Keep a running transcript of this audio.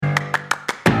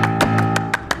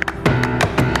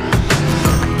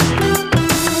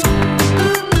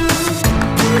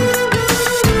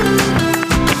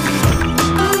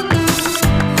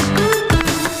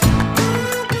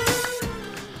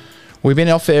We've been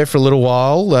off air for a little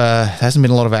while. Hasn't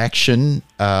been a lot of action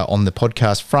on the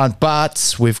podcast front,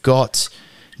 but we've got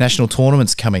national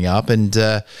tournaments coming up, and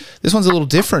this one's a little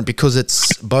different because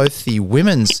it's both the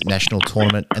women's national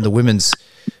tournament and the women's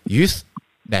youth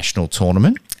national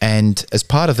tournament. And as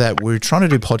part of that, we're trying to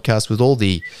do podcasts with all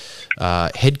the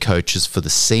head coaches for the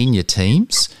senior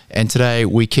teams. And today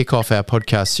we kick off our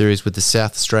podcast series with the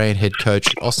South Australian head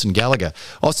coach, Austin Gallagher.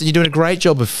 Austin, you're doing a great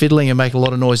job of fiddling and making a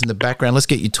lot of noise in the background. Let's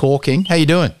get you talking. How you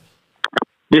doing?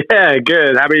 Yeah,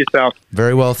 good. How about yourself?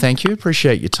 Very well, thank you.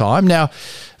 Appreciate your time. Now,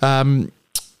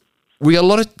 we got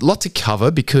a lot to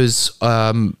cover because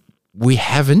we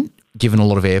haven't given a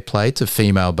lot of airplay to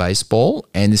female baseball,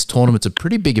 and this tournament's a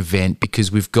pretty big event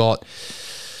because we've got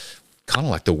kind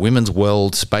of like the Women's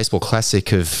World Baseball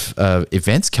Classic of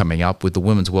events coming up with the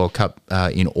Women's World Cup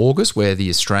in August, where the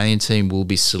Australian team will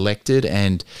be selected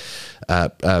and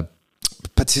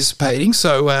participating.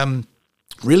 So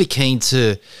really keen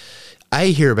to,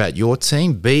 A, hear about your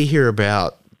team, B, hear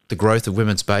about the growth of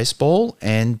women's baseball,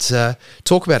 and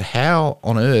talk about how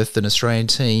on earth an Australian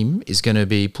team is going to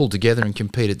be pulled together and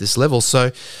compete at this level.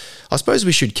 So I suppose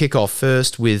we should kick off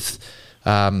first with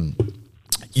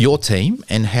your team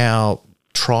and how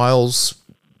trials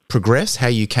progressed, how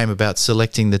you came about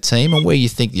selecting the team, and where you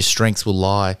think your strengths will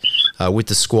lie with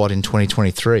the squad in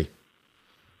 2023.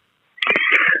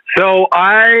 So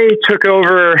I took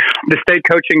over the state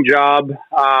coaching job,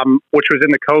 which was in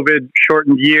the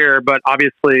COVID-shortened year, but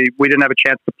obviously we didn't have a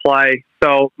chance to play.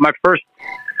 So my first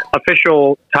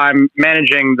official time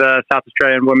managing the South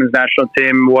Australian women's national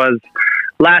team was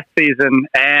last season.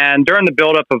 And during the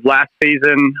buildup of last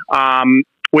season,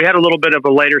 we had a little bit of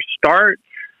a later start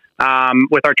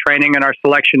with our training and our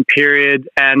selection period.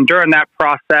 And during that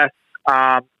process,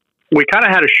 we kind of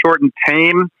had a shortened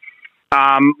team.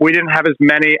 We didn't have as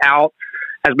many out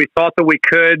as we thought that we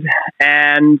could.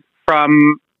 And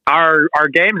from our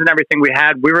games and everything we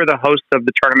had, we were the hosts of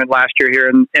the tournament last year here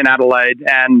in Adelaide.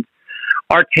 And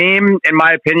our team, in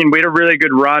my opinion, we had a really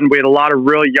good run. We had a lot of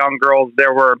really young girls.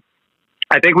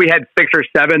 I think we had 6 or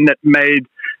 7 that made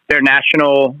their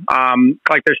national,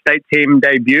 their state team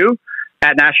debut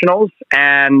at nationals.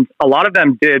 And a lot of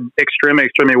them did extremely,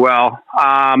 extremely well.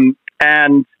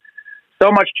 And so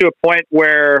much to a point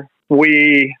where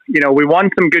we won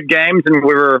some good games, and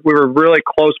we were really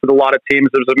close with a lot of teams.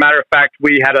 As a matter of fact,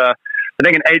 we had I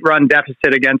think an 8-run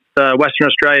deficit against the Western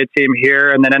Australia team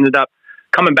here, and then ended up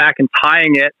coming back and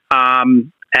tying it,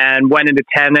 and went into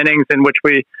 10 innings in which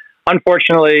we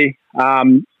unfortunately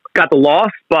got the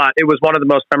loss, but it was one of the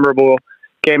most memorable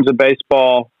games of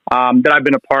baseball that I've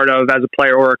been a part of as a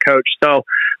player or a coach. So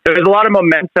there was a lot of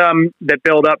momentum that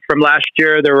built up from last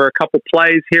year. There were a couple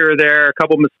plays here or there, a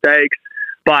couple mistakes.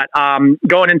 But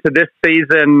going into this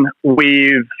season,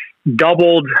 we've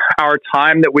doubled our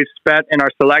time that we've spent in our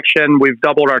selection. We've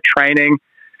doubled our training.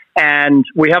 And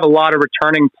we have a lot of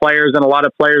returning players and a lot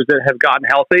of players that have gotten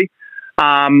healthy.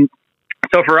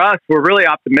 So for us, we're really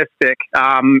optimistic.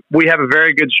 We have a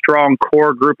very good, strong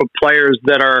core group of players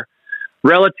that are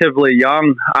relatively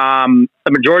young.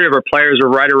 The majority of our players are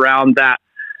right around that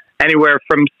anywhere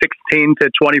from 16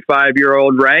 to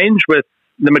 25-year-old range, with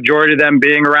the majority of them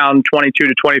being around 22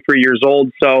 to 23 years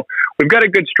old. So we've got a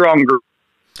good, strong group.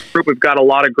 We've got a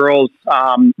lot of girls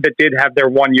that did have their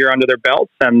 1 year under their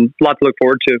belts, and a lot to look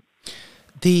forward to.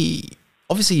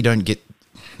 Obviously you don't get,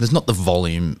 there's not the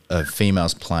volume of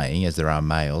females playing as there are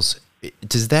males.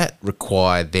 Does that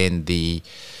require then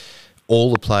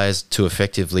all the players to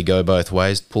effectively go both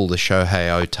ways, pull the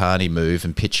Shohei Ohtani move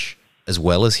and pitch as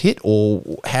well as hit? Or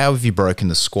how have you broken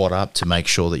the squad up to make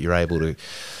sure that you're able to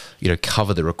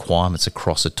cover the requirements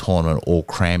across a tournament all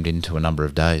crammed into a number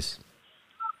of days?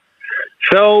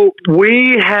 So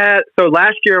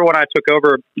last year when I took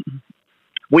over,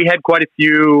 we had quite a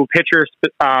few pitchers,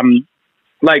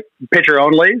 like pitcher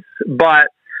onlys, but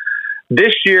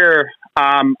this year,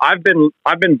 I've been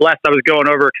blessed. I was going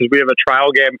over because we have a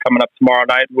trial game coming up tomorrow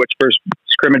night, which we're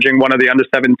scrimmaging one of the under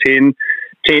 17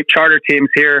 charter teams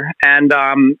here. And,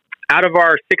 out of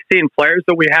our 16 players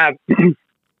that we have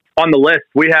on the list,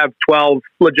 we have 12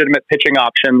 legitimate pitching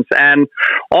options, and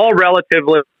all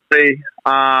relatively,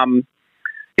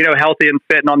 healthy and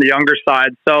fit and on the younger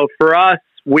side. So for us,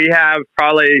 we have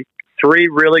probably 3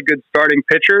 really good starting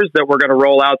pitchers that we're going to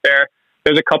roll out there.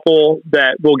 There's a couple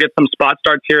that will get some spot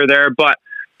starts here or there, but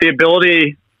the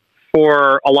ability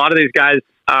for a lot of these guys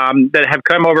that have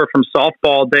come over from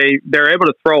softball, they're able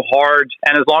to throw hard,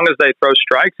 and as long as they throw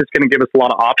strikes, it's going to give us a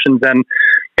lot of options. And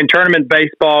in tournament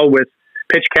baseball with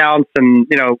pitch counts and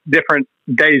different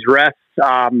days rest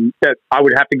that I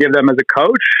would have to give them as a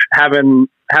coach, having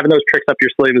those tricks up your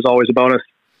sleeve is always a bonus.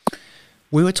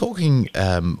 We were talking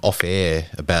off air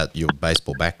about your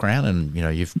baseball background, and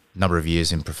you've a number of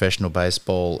years in professional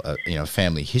baseball.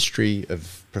 Family history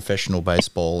of professional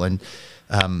baseball, and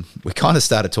we kind of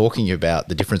started talking about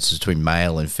the differences between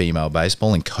male and female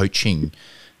baseball and coaching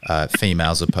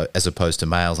females as opposed to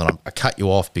males. And I cut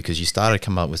you off because you started to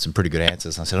come up with some pretty good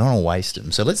answers. And I said I don't want to waste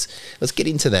them, so let's get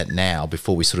into that now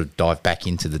before we sort of dive back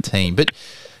into the team. But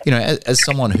as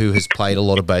someone who has played a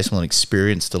lot of baseball and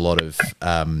experienced a lot of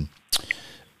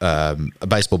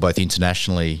baseball both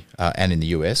internationally and in the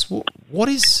US, what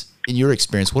is, in your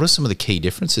experience, what are some of the key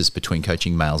differences between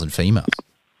coaching males and females?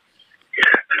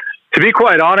 To be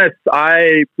quite honest,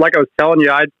 like I was telling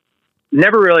you, I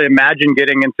never really imagined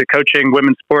getting into coaching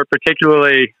women's sport,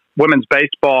 particularly women's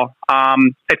baseball.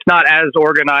 It's not as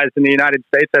organized in the United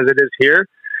States as it is here.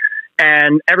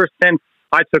 And ever since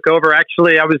I took over,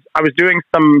 actually, I was doing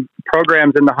some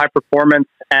programs in the high performance,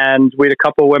 and we had a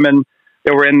couple of women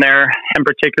that were in there, and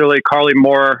particularly Carly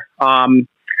Moore,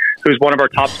 who's one of our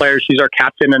top players. She's our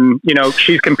captain, and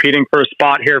she's competing for a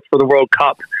spot here for the World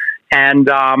Cup. And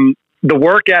the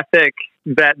work ethic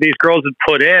that these girls had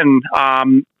put in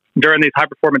during these high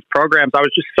performance programs, I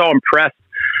was just so impressed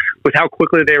with how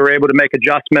quickly they were able to make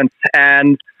adjustments.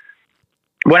 And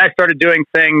when I started doing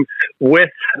things with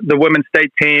the women's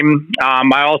state team,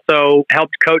 I also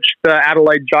helped coach the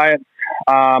Adelaide Giants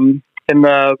in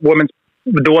the women's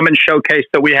showcase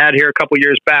that we had here a couple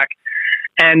years back.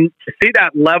 And to see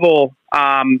that level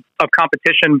of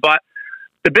competition, but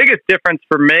the biggest difference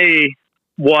for me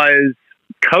was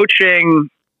coaching.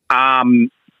 They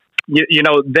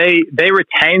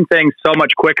retain things so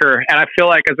much quicker, and I feel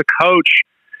like as a coach,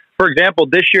 for example,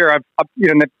 this year,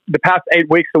 in the past 8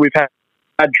 weeks that we've had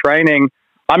training,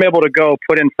 I'm able to go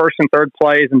put in first and third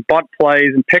plays and bunt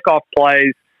plays and pickoff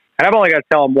plays, and I've only got to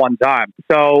tell them one time.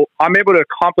 So I'm able to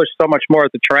accomplish so much more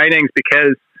at the trainings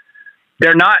because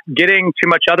they're not getting too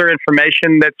much other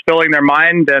information that's filling their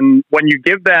mind. And when you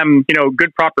give them,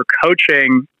 good, proper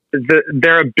coaching,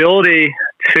 their ability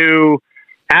to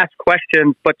ask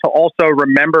questions, but to also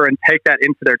remember and take that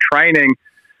into their training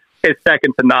is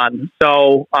second to none.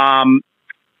 So,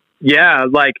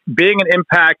 like being an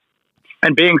impact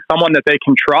and being someone that they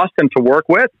can trust and to work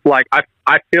with, like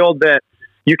I feel that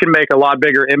you can make a lot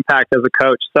bigger impact as a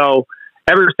coach. So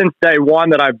ever since day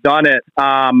one that I've done it,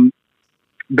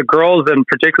 the girls, and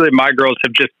particularly my girls,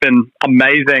 have just been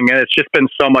amazing. And it's just been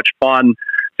so much fun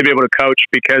to be able to coach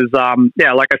because,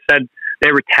 like I said,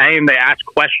 they retain, they ask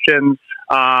questions.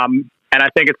 And I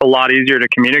think it's a lot easier to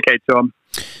communicate to them.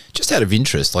 Just out of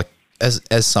interest, like as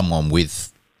someone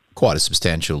with quite a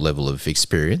substantial level of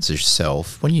experience as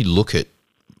yourself, when you look at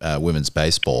women's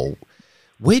baseball,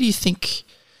 where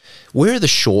are the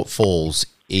shortfalls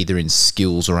either in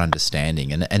skills or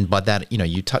understanding? And by that,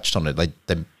 you touched on it,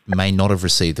 they may not have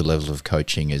received the level of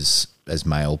coaching as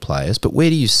male players, but where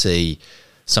do you see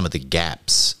some of the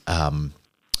gaps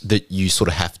that you sort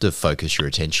of have to focus your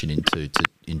attention into to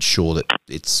ensure that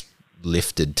it's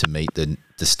lifted to meet the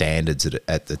standards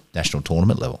at the national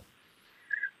tournament level?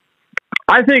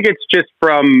 I think it's just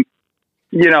from,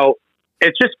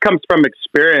 it just comes from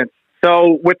experience.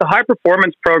 So with the high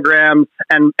performance programs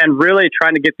and really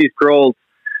trying to get these girls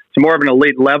to more of an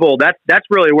elite level, that's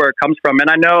really where it comes from. And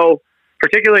I know,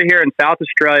 particularly here in South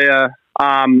Australia,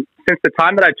 since the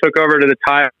time that I took over to the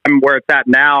time where it's at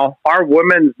now, our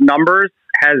women's numbers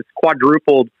has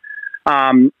quadrupled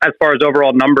as far as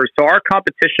overall numbers. So our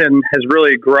competition has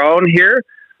really grown here.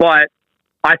 But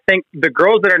I think the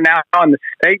girls that are now on the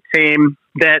state team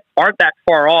that aren't that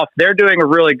far off, they're doing a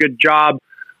really good job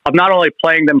of not only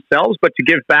playing themselves, but to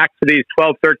give back to these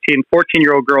 12, 13,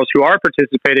 14-year-old girls who are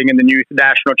participating in the new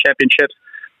national championships.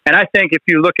 And I think if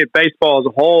you look at baseball as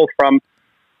a whole from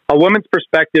a women's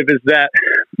perspective, is that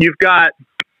you've got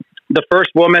the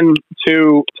first woman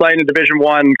to play in a Division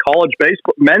I college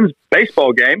men's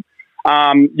baseball game.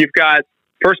 You've got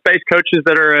first base coaches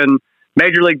that are in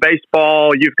Major League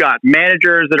Baseball. You've got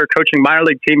managers that are coaching minor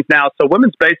league teams now. So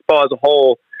women's baseball as a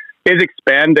whole is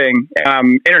expanding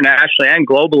internationally and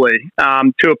globally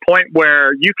to a point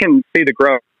where you can see the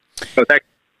growth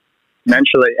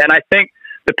exponentially. And I think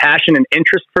the passion and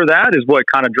interest for that is what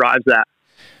kind of drives that.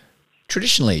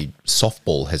 Traditionally,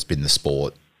 softball has been the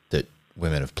sport that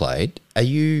women have played. Are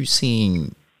you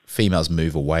seeing females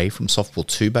move away from softball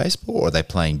to baseball, or are they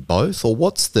playing both? Or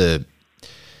what's the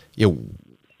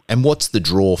what's the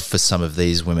draw for some of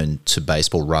these women to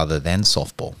baseball rather than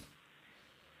softball?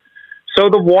 So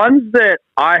the ones that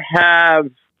I have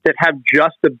that have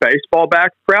just a baseball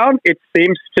background, it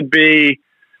seems to be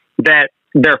that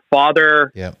their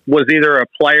father was either a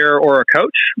player or a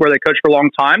coach, where they coached for a long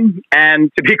time. And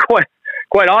to be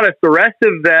quite honest, the rest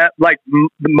of that, like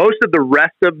most of the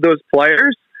rest of those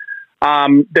players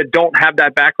that don't have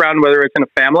that background, whether it's in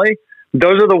a family,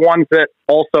 those are the ones that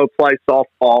also play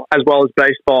softball as well as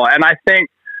baseball. And I think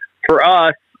for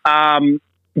us,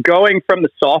 going from the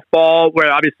softball, where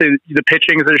obviously the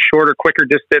pitching is at a shorter, quicker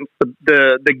distance,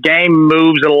 the game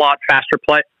moves at a lot faster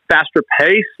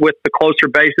pace with the closer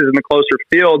bases and the closer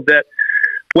field, that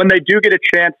when they do get a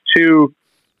chance to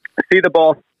see the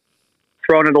ball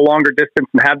thrown at a longer distance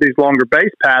and have these longer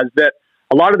base paths, that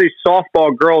a lot of these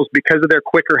softball girls, because of their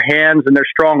quicker hands and their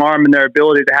strong arm and their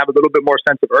ability to have a little bit more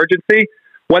sense of urgency,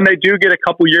 when they do get a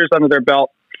couple years under their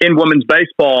belt in women's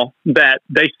baseball, that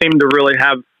they seem to really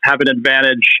have an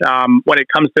advantage when it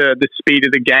comes to the speed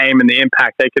of the game and the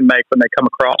impact they can make when they come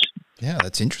across. Yeah,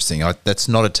 that's interesting. That's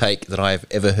not a take that I've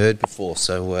ever heard before,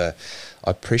 so I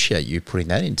appreciate you putting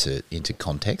that into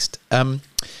context.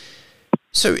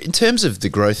 So in terms of the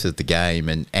growth of the game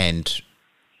and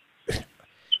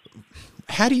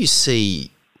why do you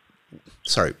see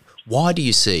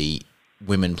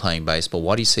women playing baseball?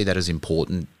 Why do you see that as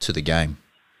important to the game?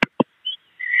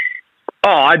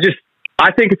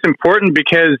 I think it's important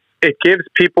because it gives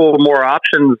people more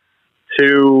options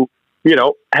to,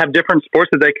 have different sports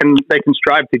that they can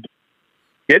strive to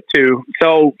get to.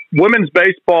 So women's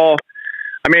baseball,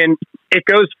 I mean, it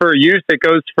goes for youth. It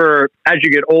goes for as you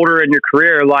get older in your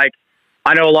career. Like,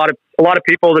 I know a lot of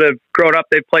people that have grown up,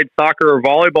 they've played soccer or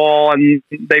volleyball, and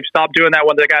they've stopped doing that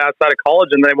when they got outside of college,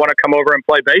 and they want to come over and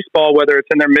play baseball, whether it's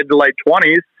in their mid to late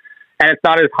 20s, and it's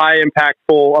not as high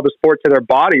impactful of a sport to their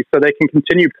body, so they can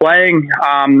continue playing.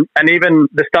 And even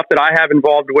the stuff that I have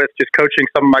involved with just coaching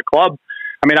some of my club,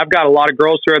 I mean, I've got a lot of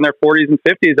girls who are in their 40s and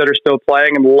 50s that are still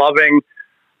playing and loving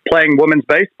playing women's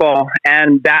baseball,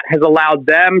 and that has allowed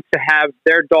them to have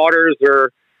their daughters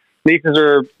or nieces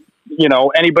or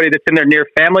anybody that's in their near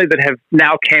family that have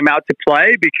now came out to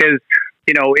play, because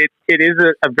it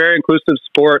is a very inclusive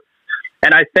sport.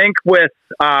 And I think with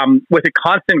it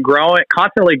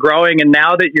constantly growing, and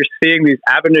now that you're seeing these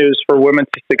avenues for women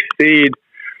to succeed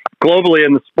globally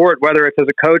in the sport, whether it's as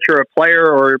a coach or a player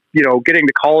or getting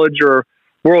to college or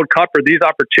World Cup or these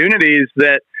opportunities,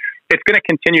 that it's going to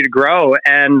continue to grow.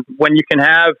 And when you can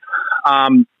have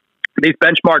these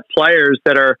benchmark players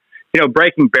that are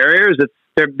breaking barriers,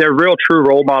 they're real true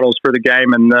role models for the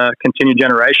game and the continued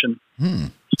generation.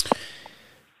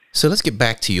 So let's get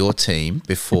back to your team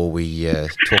before we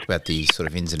talk about the sort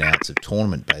of ins and outs of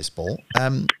tournament baseball.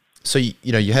 So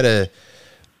you're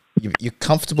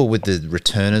comfortable with the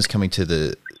returners coming to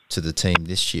the team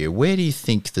this year. Where do you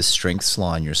think the strengths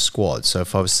lie in your squad? So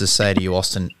if I was to say to you,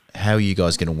 Austin, how are you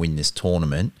guys going to win this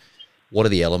tournament? What are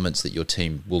the elements that your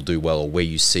team will do well, or where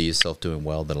you see yourself doing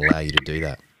well that allow you to do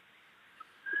that?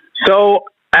 So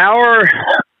our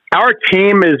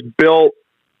team is built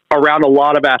around a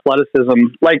lot of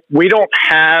athleticism. Like, we don't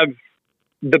have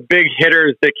the big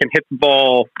hitters that can hit the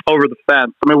ball over the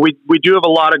fence. I mean, we do have a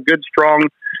lot of good, strong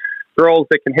girls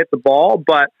that can hit the ball,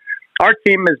 but our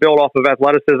team is built off of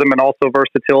athleticism and also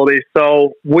versatility.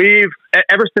 So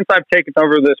ever since I've taken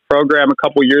over this program a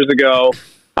couple years ago,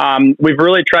 we've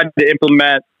really tried to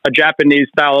implement a Japanese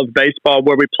style of baseball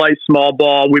where we play small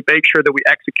ball. We make sure that we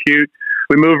execute.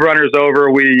 We move runners over.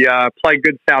 We play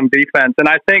good, sound defense. And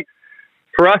I think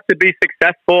for us to be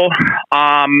successful,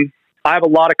 I have a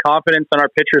lot of confidence in our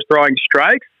pitchers throwing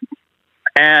strikes.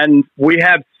 And we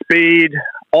have speed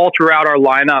all throughout our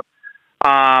lineup.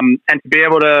 And to be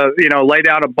able to, lay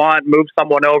down a bunt, move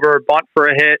someone over, bunt for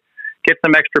a hit, get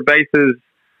some extra bases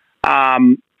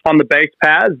on the base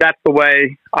paths, that's the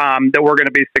way that we're going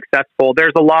to be successful.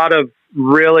 There's a lot of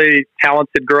really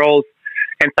talented girls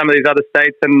in some of these other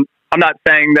states, and I'm not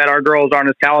saying that our girls aren't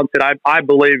as talented. I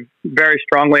believe very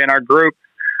strongly in our group.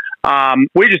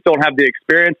 We just don't have the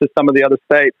experience of some of the other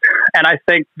states. And I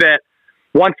think that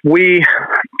once we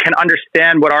can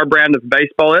understand what our brand of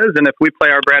baseball is, and if we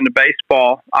play our brand of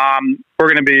baseball, we're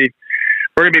going to be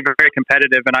very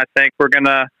competitive. And I think we're going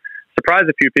to surprise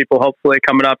a few people, hopefully,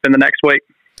 coming up in the next week.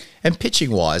 And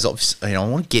pitching wise, obviously, I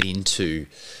want to get into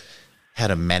how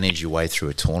to manage your way through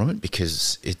a tournament,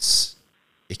 because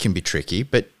it can be tricky.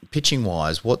 But pitching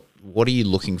wise, what are you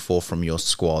looking for from your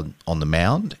squad on the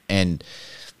mound? And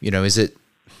is it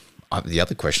the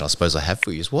other question I suppose I have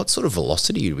for you is, what sort of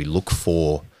velocity do we look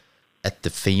for at the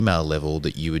female level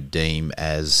that you would deem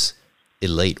as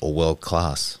elite or world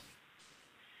class?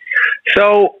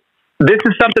 So this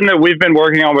is something that we've been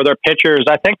working on with our pitchers.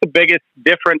 I think the biggest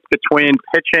difference between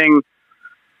pitching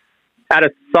at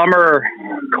a summer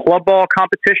club ball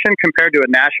competition compared to a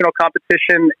national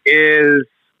competition is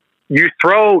you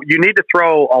need to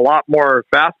throw a lot more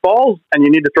fastballs and you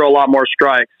need to throw a lot more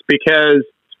strikes, because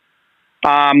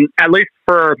at least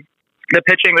for the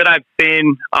pitching that I've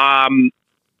seen,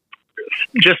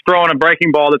 just throwing a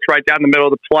breaking ball that's right down the middle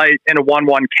of the plate in a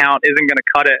 1-1 count isn't going to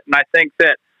cut it. And I think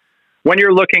that when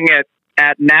you're looking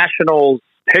at Nationals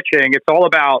pitching, it's all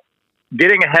about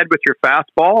getting ahead with your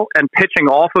fastball and pitching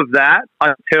off of that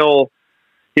until,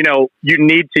 you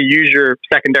need to use your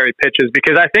secondary pitches.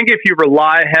 Because I think if you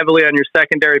rely heavily on your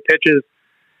secondary pitches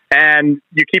and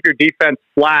you keep your defense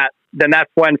flat, then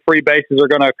that's when free bases are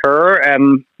going to occur.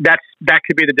 And that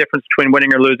could be the difference between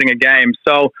winning or losing a game.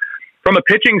 So from a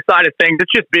pitching side of things,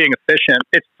 it's just being efficient.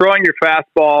 It's throwing your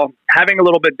fastball, having a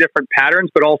little bit different patterns,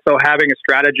 but also having a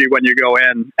strategy when you go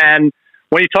in. And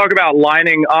when you talk about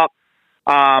lining up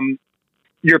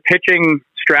your pitching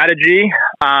strategy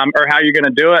or how you're going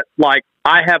to do it, like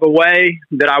I have a way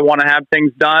that I want to have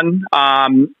things done.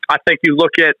 I think you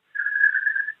look at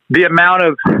the amount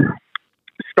of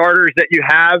starters that you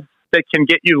have that can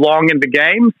get you long into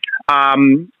games.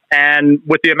 And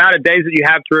with the amount of days that you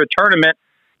have through a tournament,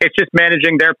 it's just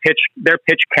managing their pitch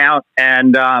count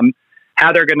and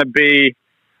how they're going to be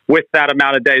with that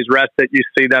amount of days rest that you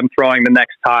see them throwing the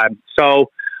next time.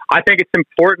 So I think it's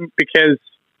important because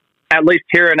at least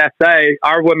here in SA,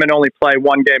 our women only play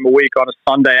one game a week on a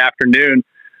Sunday afternoon.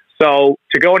 So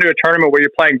to go into a tournament where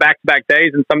you're playing back-to-back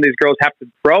days and some of these girls have to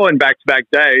throw in back-to-back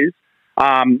days,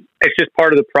 it's just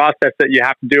part of the process that you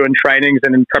have to do in trainings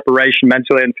and in preparation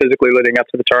mentally and physically leading up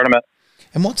to the tournament.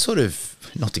 And what sort of,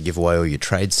 not to give away all your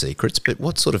trade secrets, but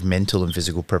what sort of mental and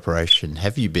physical preparation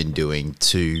have you been doing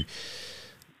to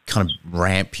kind of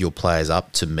ramp your players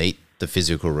up to meet the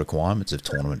physical requirements of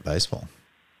tournament baseball?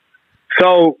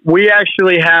 So we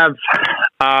actually have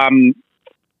a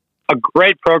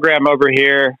great program over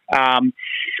here and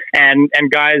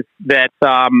guys that,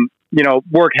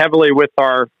 work heavily with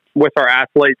our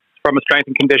athletes from a strength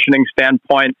and conditioning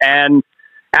standpoint. And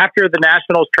after the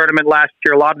Nationals tournament last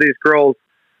year, a lot of these girls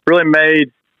really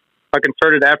made a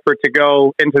concerted effort to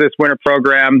go into this winter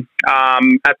program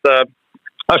at the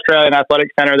Australian Athletic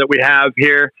Centre that we have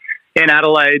here in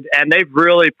Adelaide. And they've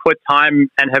really put time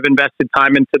and have invested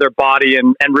time into their body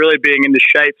and really being into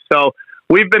shape. So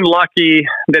we've been lucky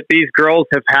that these girls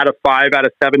have had a 5 out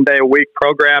of 7 day a week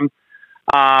program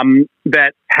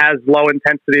that has low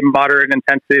intensity, moderate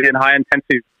intensity, and high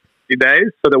intensity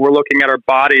days, so that we're looking at our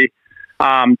body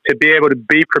to be able to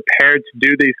be prepared to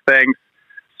do these things.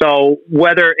 So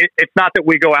whether it's not that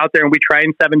we go out there and we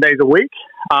train 7 days a week,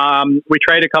 we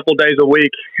train a couple days a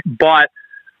week, but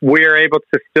we're able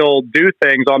to still do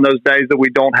things on those days that we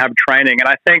don't have training. And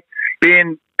I think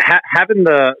having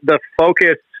the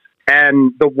focus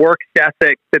and the work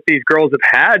ethic that these girls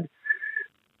have had,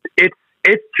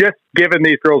 it's just given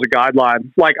these girls a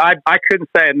guideline. Like I couldn't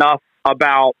say enough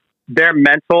about their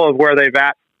mental of where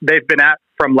they've been at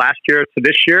from last year to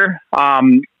this year.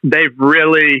 They've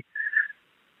really,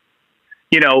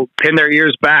 pinned their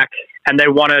ears back and they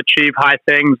want to achieve high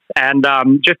things. And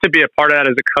just to be a part of that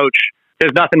as a coach,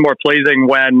 there's nothing more pleasing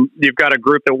when you've got a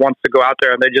group that wants to go out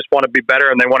there and they just want to be better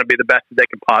and they want to be the best that they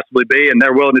can possibly be. And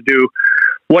they're willing to do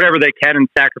whatever they can and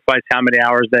sacrifice how many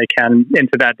hours they can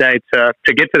into that day to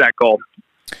get to that goal.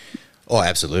 Oh,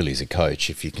 absolutely. As a coach,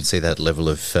 if you can see that level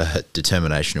of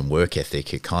determination and work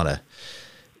ethic, it kind of,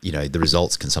 the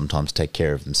results can sometimes take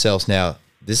care of themselves. Now,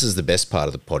 this is the best part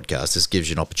of the podcast. This gives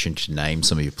you an opportunity to name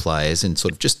some of your players and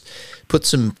sort of just put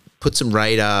some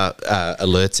radar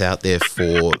alerts out there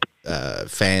for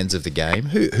fans of the game.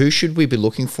 Who should we be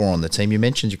looking for on the team? You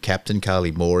mentioned your captain,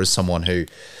 Carly Moore, as someone who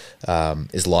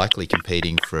is likely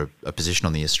competing for a position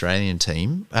on the Australian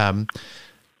team.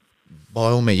 By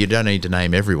all means, you don't need to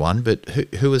name everyone, but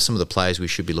who are some of the players we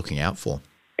should be looking out for?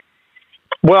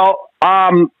 Well,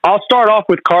 I'll start off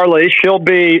with Carly. She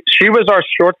was our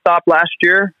shortstop last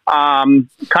year, kind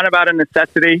of out of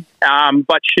necessity,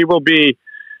 but she will be,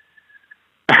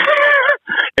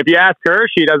 if you ask her,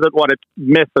 she doesn't want to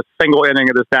miss a single inning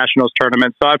of this Nationals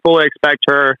tournament. So I fully expect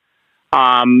her,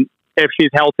 if she's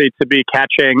healthy, to be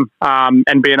catching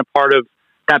and being a part of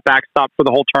that backstop for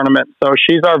the whole tournament. So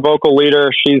she's our vocal leader.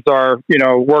 She's our,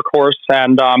 workhorse,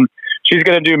 and she's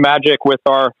going to do magic with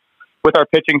our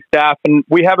pitching staff. And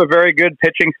we have a very good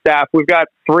pitching staff. We've got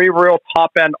 3 real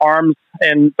top end arms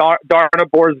in Darna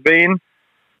Borsveen,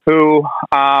 who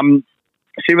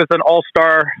she was an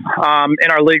all-star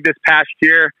in our league this past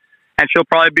year, and she'll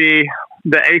probably be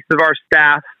the ace of our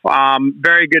staff.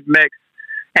 Very good mix.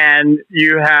 And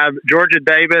you have Georgia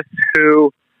Davis,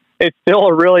 who is still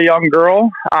a really young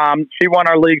girl. She won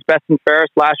our league's best and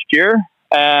fairest last year,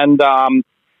 and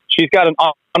she's got an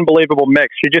unbelievable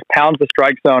mix. She just pounds the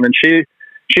strike zone, and she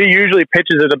usually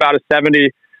pitches at about a 70%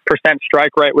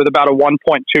 strike rate with about a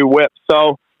 1.2 whip.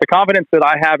 So the confidence that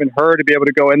I have in her to be able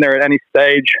to go in there at any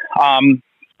stage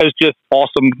is just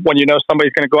awesome. When you know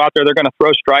somebody's going to go out there, they're going to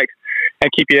throw strikes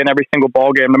and keep you in every single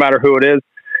ball game, no matter who it is.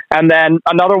 And then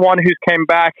another one who's came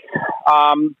back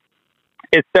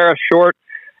is Sarah Short,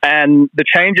 and the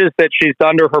changes that she's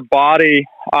done to her body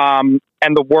and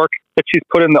the work that she's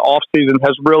put in the off season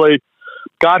has really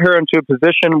got her into a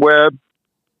position where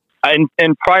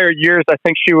in prior years, I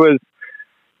think she was,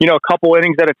 a couple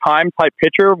innings at a time type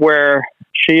pitcher, where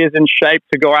she is in shape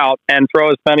to go out and throw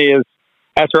as many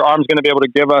as her arm's going to be able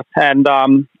to give us. And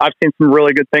I've seen some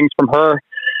really good things from her.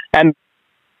 And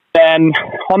then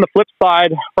on the flip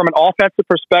side, from an offensive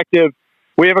perspective,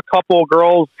 we have a couple of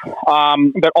girls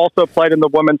that also played in the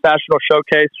Women's National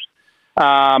Showcase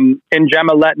in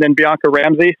Gemma Letton and Bianca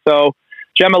Ramsey. So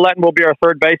Gemma Letton will be our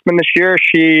third baseman this year.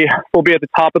 She will be at the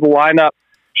top of the lineup.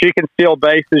 She can steal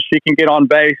bases. She can get on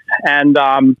base. And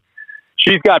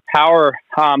she's got power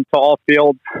to all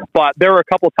fields. But there were a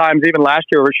couple of times, even last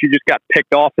year, where she just got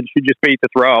picked off and she just beat the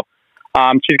throw.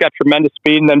 She's got tremendous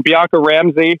speed. And then Bianca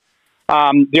Ramsey,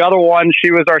 the other one,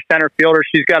 she was our center fielder.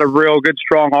 She's got a real good,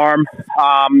 strong arm.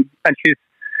 And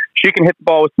she can hit the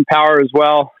ball with some power as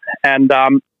well. And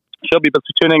she'll be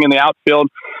platooning in the outfield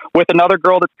with another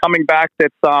girl that's coming back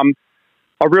that's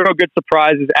a real good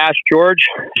surprise is Ash George.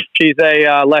 She's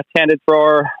a left-handed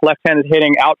thrower, left-handed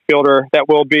hitting outfielder that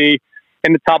will be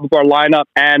in the top of our lineup.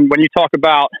 And when you talk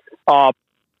about, a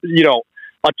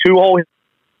two-hole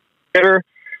hitter,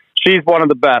 she's one of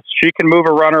the best. She can move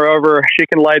a runner over. She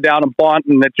can lay down a bunt,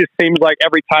 and it just seems like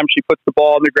every time she puts the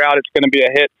ball on the ground, it's going to be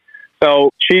a hit. So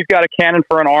she's got a cannon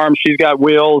for an arm. She's got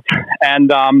wheels.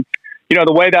 And,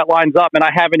 the way that lines up, and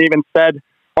I haven't even said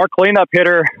our cleanup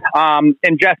hitter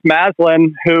in Jess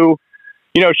Maslin, who,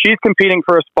 she's competing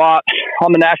for a spot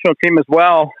on the national team as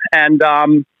well. And,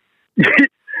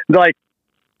 like,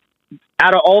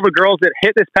 out of all the girls that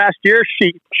hit this past year,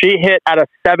 she hit at a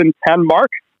 710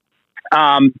 mark.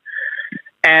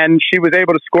 And she was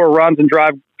able to score runs and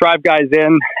drive guys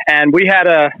in. And we had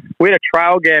a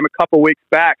trial game a couple weeks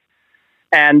back,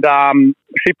 and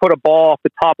she put a ball off the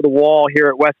top of the wall here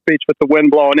at West Beach with the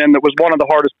wind blowing in. That was one of the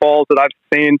hardest balls that I've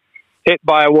seen hit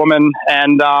by a woman.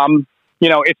 And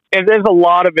there's a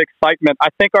lot of excitement. I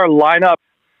think our lineup,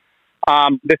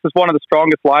 this is one of the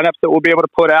strongest lineups that we'll be able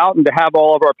to put out, and to have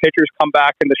all of our pitchers come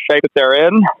back in the shape that they're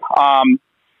in,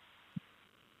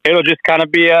 it'll just kind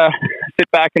of be a sit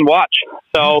back and watch.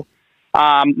 So,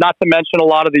 not to mention a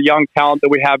lot of the young talent that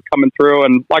we have coming through.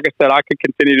 And like I said, I could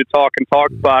continue to talk,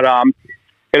 but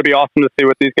it'll be awesome to see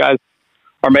what these guys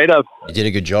are made of. You did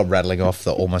a good job rattling off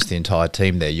almost the entire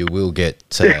team there. You will get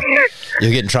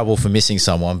you'll get in trouble for missing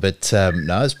someone, but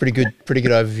no, it's pretty good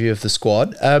overview of the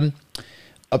squad. I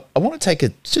want to take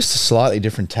just a slightly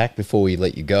different tack before we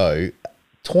let you go.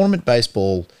 Tournament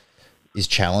baseball is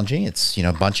challenging. It's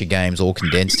a bunch of games all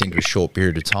condensed into a short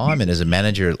period of time, and as a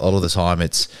manager, a lot of the time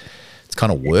it's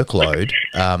kind of workload.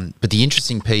 But the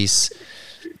interesting piece,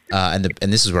 and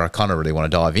this is where I kind of really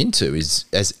want to dive into, is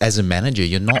as a manager,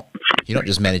 you're not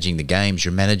just managing the games.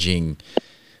 You're managing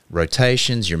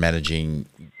rotations. You're managing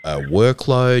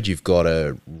workload. You've got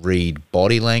to read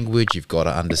body language. You've got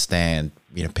to understand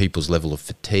people's level of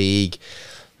fatigue.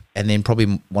 And then probably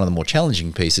one of the more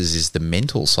challenging pieces is the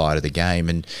mental side of the game.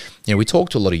 And, we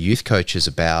talked to a lot of youth coaches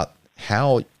about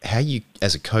how you,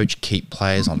 as a coach, keep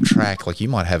players on track. Like, you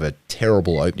might have a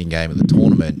terrible opening game of the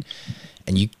tournament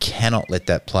and you cannot let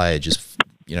that player just,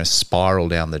 spiral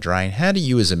down the drain. How do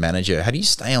you, as a manager, how do you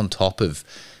stay on top of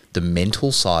the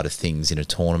mental side of things in a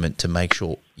tournament to make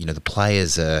sure, the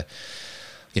players are,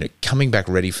 coming back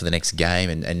ready for the next game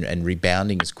and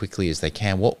rebounding as quickly as they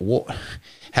can?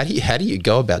 How do you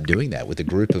go about doing that with a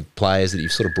group of players that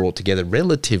you've sort of brought together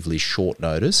relatively short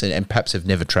notice and perhaps have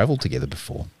never traveled together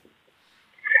before?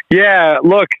 Yeah,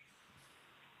 look,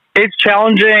 it's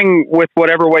challenging with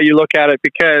whatever way you look at it,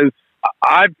 because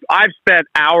I've spent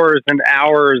hours and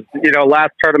hours,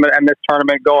 last tournament and this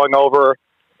tournament, going over,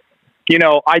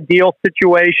 ideal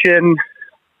situation,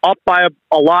 up by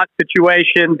a lot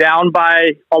situation, down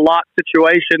by a lot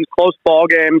situation, close ball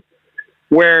games,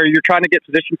 where you're trying to get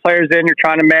position players in, you're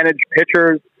trying to manage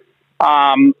pitchers.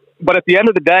 But at the end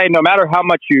of the day, no matter how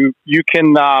much you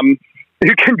can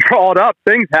draw it up,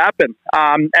 things happen.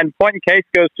 And point in case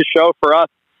goes to show for us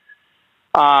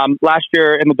last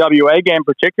year in the WA game,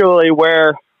 particularly,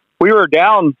 where we were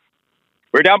down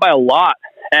by a lot,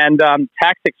 and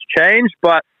tactics changed,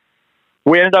 but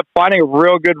we ended up finding a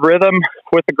real good rhythm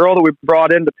with the girl that we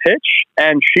brought in to pitch,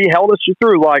 and she held us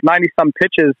through like 90 some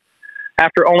pitches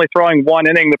after only throwing one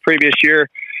inning the previous year.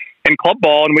 in club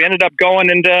ball, and we ended up going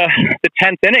into the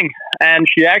 10th inning, and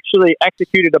she actually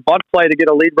executed a bunt play to get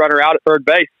a lead runner out at third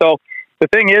base. So the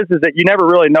thing is that you never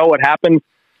really know what happens.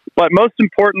 But most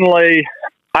importantly,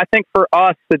 I think for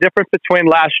us, the difference between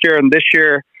last year and this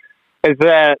year is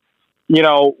that, you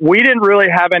know, we didn't really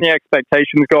have any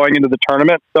expectations going into the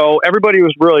tournament. So everybody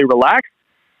was really relaxed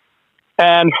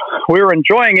and we were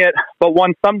enjoying it. But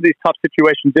when some of these tough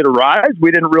situations did arise,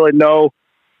 we didn't really know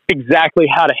exactly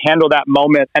how to handle that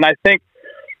moment. And I think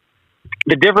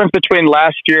the difference between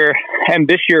last year and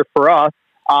this year for us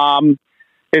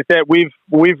is that we've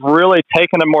really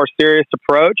taken a more serious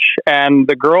approach, and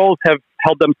the girls have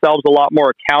held themselves a lot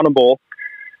more accountable,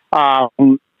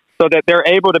 so that they're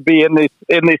able to be in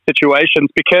these situations.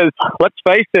 Because let's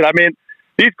face it, I mean,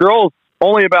 these girls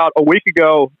only about a week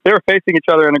ago they were facing each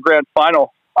other in a grand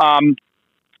final.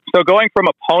 So going from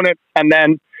opponents and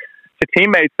then to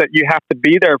teammates that you have to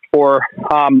be there for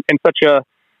in such a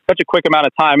quick amount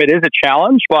of time, it is a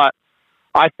challenge. But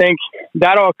I think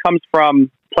that all comes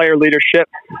from player leadership,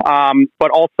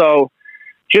 but also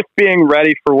just being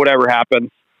ready for whatever happens.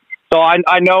 So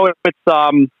I know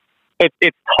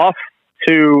it's tough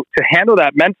to handle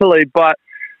that mentally, but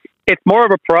it's more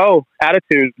of a pro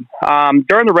attitude.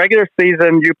 During the regular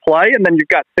season, you play, and then you've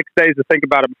got 6 days to think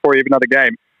about it before you have another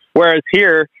game. Whereas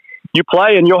here, you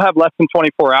play, and you'll have less than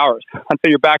 24 hours until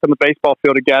you're back on the baseball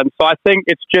field again. So I think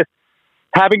it's just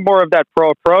having more of that pro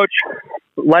approach,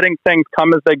 letting things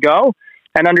come as they go,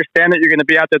 and understand that you're going to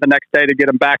be out there the next day to get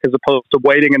them back, as opposed to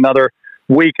waiting another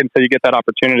week until you get that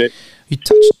opportunity.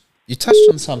 You touched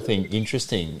on something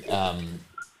interesting,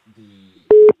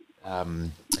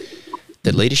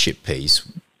 the leadership piece.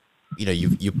 You know,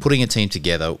 you're putting a team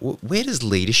together. Where does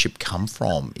leadership come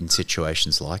from in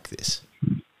situations like this?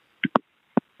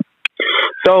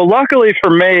 So luckily for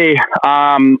me,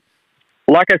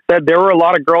 like I said, there were a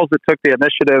lot of girls that took the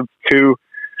initiative to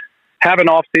have an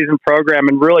off-season program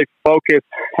and really focus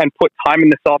and put time in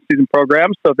this off-season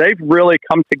program. So they've really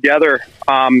come together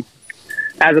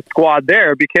as a squad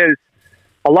there, because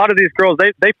a lot of these girls,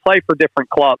 they play for different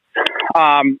clubs.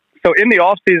 So in the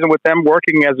off-season, with them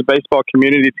working as a baseball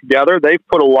community together, they've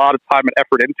put a lot of time and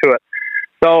effort into it.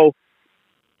 So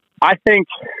I think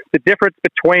the difference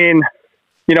between,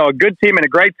 you know, a good team and a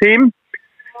great team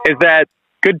is that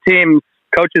good teams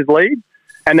coaches lead,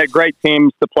 and that great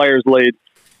teams the players lead.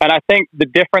 And I think the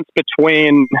difference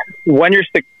between when you're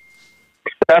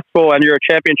successful and you're a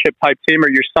championship type team, or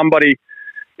you're somebody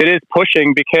that is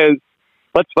pushing, because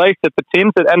let's face it, the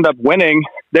teams that end up winning,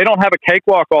 they don't have a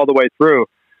cakewalk all the way through.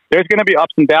 There's going to be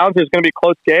ups and downs. There's going to be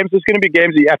close games. There's going to be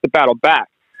games that you have to battle back.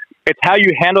 It's how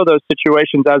you handle those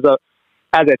situations as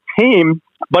a team,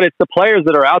 but it's the players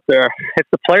that are out there. It's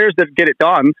the players that get it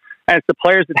done, and it's the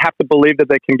players that have to believe that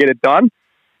they can get it done.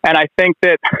 And I think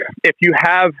that if you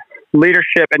have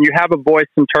leadership and you have a voice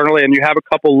internally, and you have a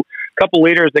couple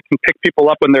leaders that can pick people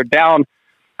up when they're down,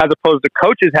 as opposed to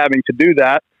coaches having to do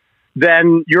that,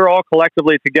 then you're all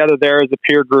collectively together there as a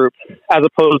peer group, as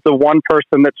opposed to one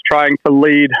person that's trying to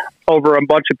lead over a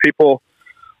bunch of people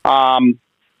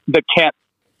that can't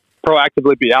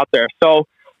proactively be out there. So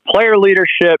player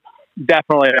leadership,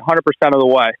 definitely 100% of the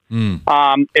way.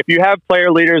 If you have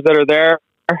player leaders that are there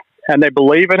and they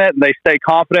believe in it and they stay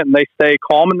confident and they stay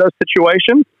calm in those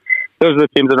situations, those are the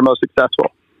teams that are most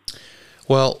successful.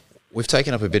 Well, we've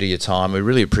taken up a bit of your time. We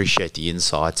really appreciate the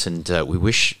insights, and we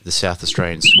wish the South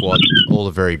Australian squad all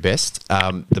the very best.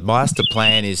 The master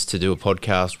plan is to do a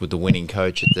podcast with the winning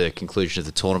coach at the conclusion of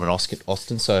the tournament,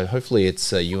 Austin. So hopefully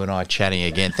it's you and I chatting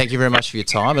again. Thank you very much for your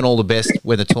time, and all the best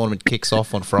when the tournament kicks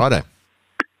off on Friday.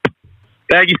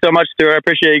 Thank you so much, Stuart. I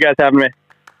appreciate you guys having me.